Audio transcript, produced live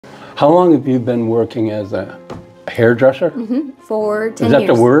How long have you been working as a hairdresser? For 10 Is that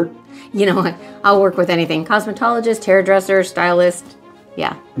years. the word? You know what? I'll work with anything. Cosmetologist, hairdresser, stylist.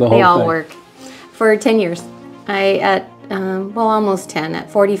 Yeah, The they whole all thing. work. For 10 years. Well, almost 10.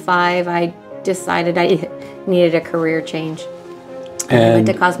 At 45, I decided I needed a career change. And I went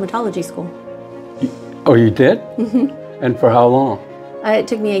to cosmetology school. Oh, you did? And for how long? It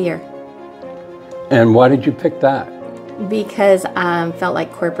took me a year. And why did you pick that? Because I felt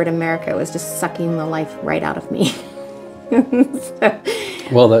like corporate America was just sucking the life right out of me.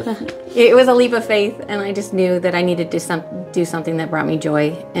 Well, it was a leap of faith, and I just knew that I needed to do something that brought me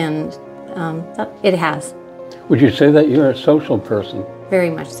joy, and it has. Would you say that you're a social person? Very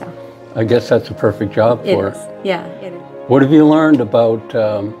much so. I guess that's a perfect job for it. It is. Yeah, it is. What have you learned about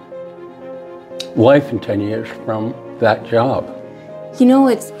life in 10 years from that job? You know,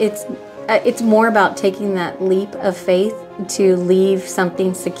 it's more about taking that leap of faith to leave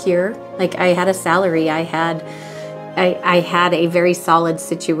something secure. Like, I had a salary, I had a very solid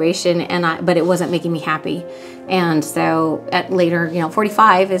situation, but it wasn't making me happy. And so later,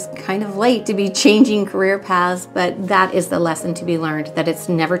 45 is kind of late to be changing career paths, but that is the lesson to be learned, that it's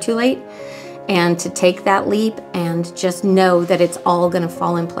never too late, and to take that leap and just know that it's all going to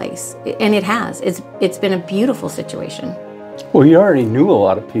fall in place. And it has. It's been a beautiful situation. Well, you already knew a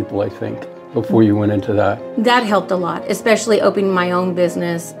lot of people, I think, before you went into that. That helped a lot, especially opening my own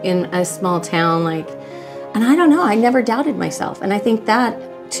business in a small town. And I don't know, I never doubted myself. And I think that,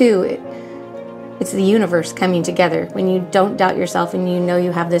 too, it's the universe coming together. When you don't doubt yourself and you know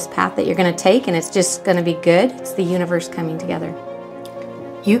you have this path that you're going to take and it's just going to be good, it's the universe coming together.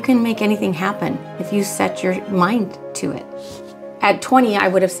 You can make anything happen if you set your mind to it. At 20, I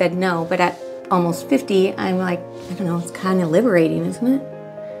would have said no, but at almost 50, I'm like, I don't know, it's kind of liberating, isn't it?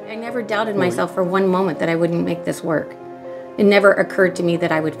 I never doubted myself for one moment that I wouldn't make this work. It never occurred to me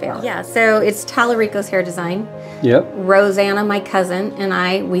that I would fail. Yeah, so it's Talarico's Hair Design. Yep. Rosanna, my cousin,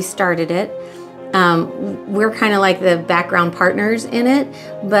 and we started it. We're kind of like the background partners in it,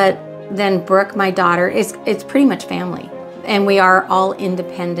 but then Brooke, my daughter, it's pretty much family. And we are all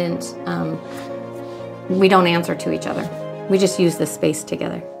independent. We don't answer to each other. We just use the space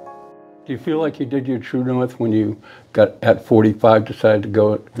together. Do you feel like you did your true north when you got at 45, decided to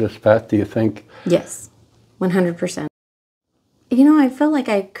go this path, do you think? Yes, 100%. You know, I felt like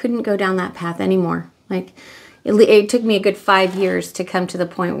I couldn't go down that path anymore. Like, it took me a good 5 years to come to the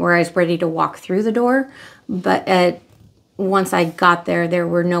point where I was ready to walk through the door. But once I got there, there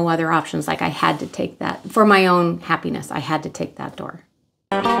were no other options. Like, I had to take that. For my own happiness, I had to take that door.